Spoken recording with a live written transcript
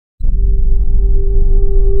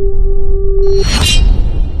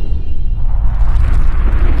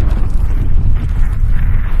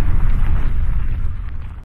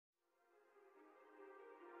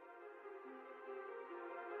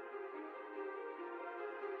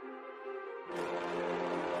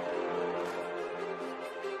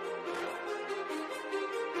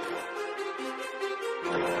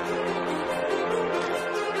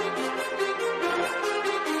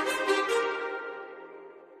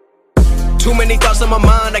Too many thoughts on my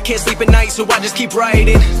mind, I can't sleep at night, so I just keep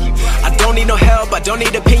writing. I don't need no help, I don't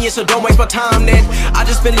need opinions, so don't waste my time then. I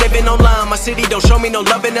just been living online, my city don't show me no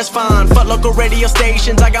love and that's fine. Fuck local radio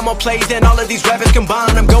stations, I got more plays than all of these rappers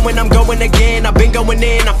combined. I'm going again, I've been going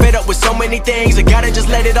in, I'm fed up with so many things, I gotta just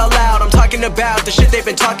let it all out. I'm talking about the shit they've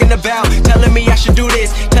been talking about, telling me I should do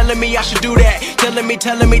this, telling me I should do that, telling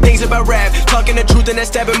me things about rap, talking the truth and then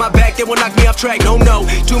stabbing my back, they will knock me off track. No,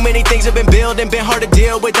 too many things have been building, been hard to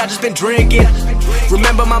deal with, I just been drinking.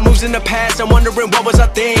 Remember my moves in the past, I'm wondering what was I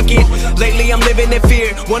thinking. Lately I'm living in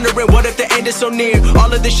fear, wondering what if the end is so near.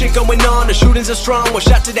 All of this shit going on, the shootings are strong, one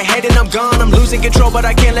shot to the head and I'm gone. I'm losing control but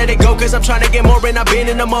I can't let it go, cause I'm trying to get more and I've been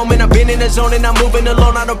in the moment, I've been in the zone and I'm moving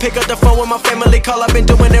alone. I don't pick up the phone when my family call, I've been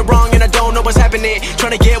doing it wrong and I don't know what's happening.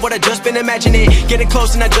 Trying to get what I just been imagining, getting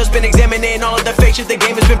close and I just been examining all of the fake shit the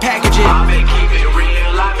game has been packaging. I've been keeping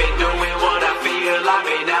real, I've been doing what I feel, I've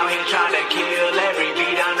been out here trying to kill every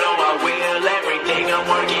beat, I know I will, everything I'm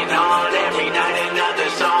working on, every night another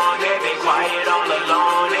song, they've been quiet all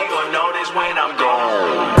along, they gon' notice when I'm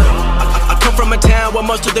gone. I come from a town where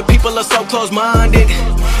most of the people are so close-minded.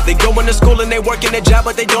 They go into school and they work in a job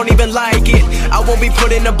but they don't even like it. I won't be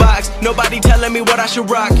put in a box, nobody telling me what I should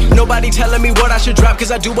rock, nobody telling me what I should drop, cause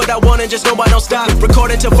I do what I want and just know I don't stop.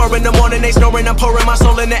 Recording till 4 in the morning, they snoring, I'm pouring my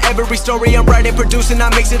soul into every story. I'm writing, producing, I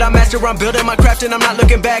mix it, I master, I'm building my craft and I'm not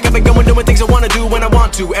looking back. I've been going doing things I wanna do when I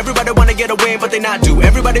want to. Everybody wanna get a win but they not do.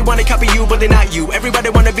 Everybody wanna copy you but they not you. Everybody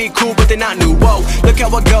wanna be cool but they not new. Whoa, look how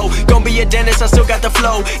I go, gonna be a dentist, I still got the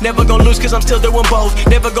flow. Never gonna lose cause I'm still doing both.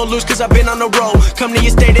 Never gonna lose cause I've been on the road. Come to your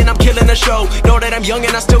state and I'm killing the show. Know that I'm young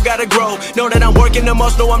and I still gotta grow. Know that I'm working the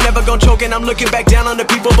most, know I'm never gonna choke. And I'm looking back down on the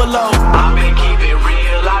people below. I've been keeping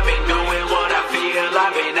real, I've been doing what I feel,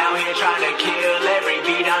 I've been out here trying to kill every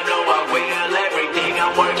beat, I know I will, everything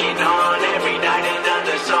I'm working on, every night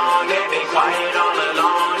another song, they've been quiet all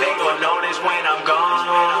along, they gon' notice when I'm gone.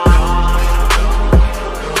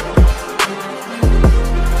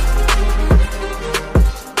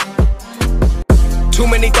 Too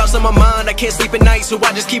many thoughts on my mind, I can't sleep at night, so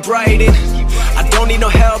I just keep writing. I don't need no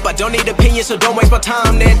help, I don't need opinions, so don't waste my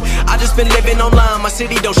time then. I just been living online, my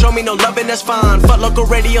city don't show me no love and that's fine. Fuck local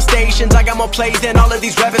radio stations, I got more plays than all of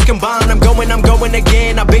these rappers combined. I'm going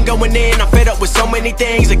again, I've been going in, I'm fed up with so many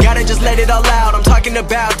things, I gotta just let it all out. I'm talking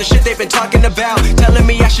about the shit they've been talking about, telling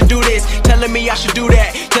me I should do this, telling me I should do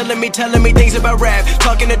that, telling me things about rap,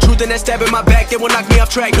 talking the truth and then stabbing my back, they will knock me off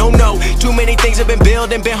track. No, too many things have been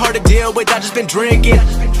building, been hard to deal with, I just been drinking.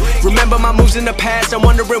 Remember my moves in the past, I'm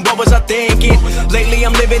wondering what was I thinking. Lately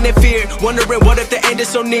I'm living in fear, wondering what if the end is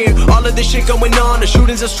so near. All of this shit going on, the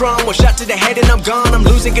shootings are strong, one shot to the head and I'm gone. I'm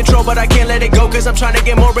losing control but I can't let it go, cause I'm trying to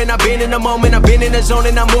get more and I've been in the moment, I've been in the zone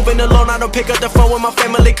and I'm moving alone. I don't pick up the phone when my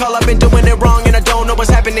family call, I've been doing it wrong and I don't know what's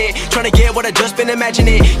happening. Trying to get what I just been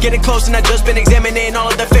imagining, getting close and I just been examining all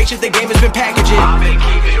of the fake shit the game has been packaging. I've been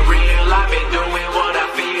keeping real, I've been doing what I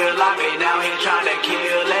feel, I've been out here trying to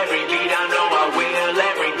kill every beat, I know I will,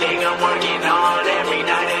 everything I'm working on, every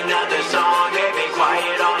night another song, they've been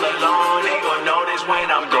quiet all along, they gon' notice when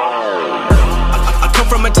I'm gone. I come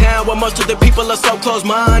from a town where most of the people are so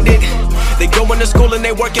close-minded. They go into school and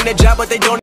they work in a job but they don't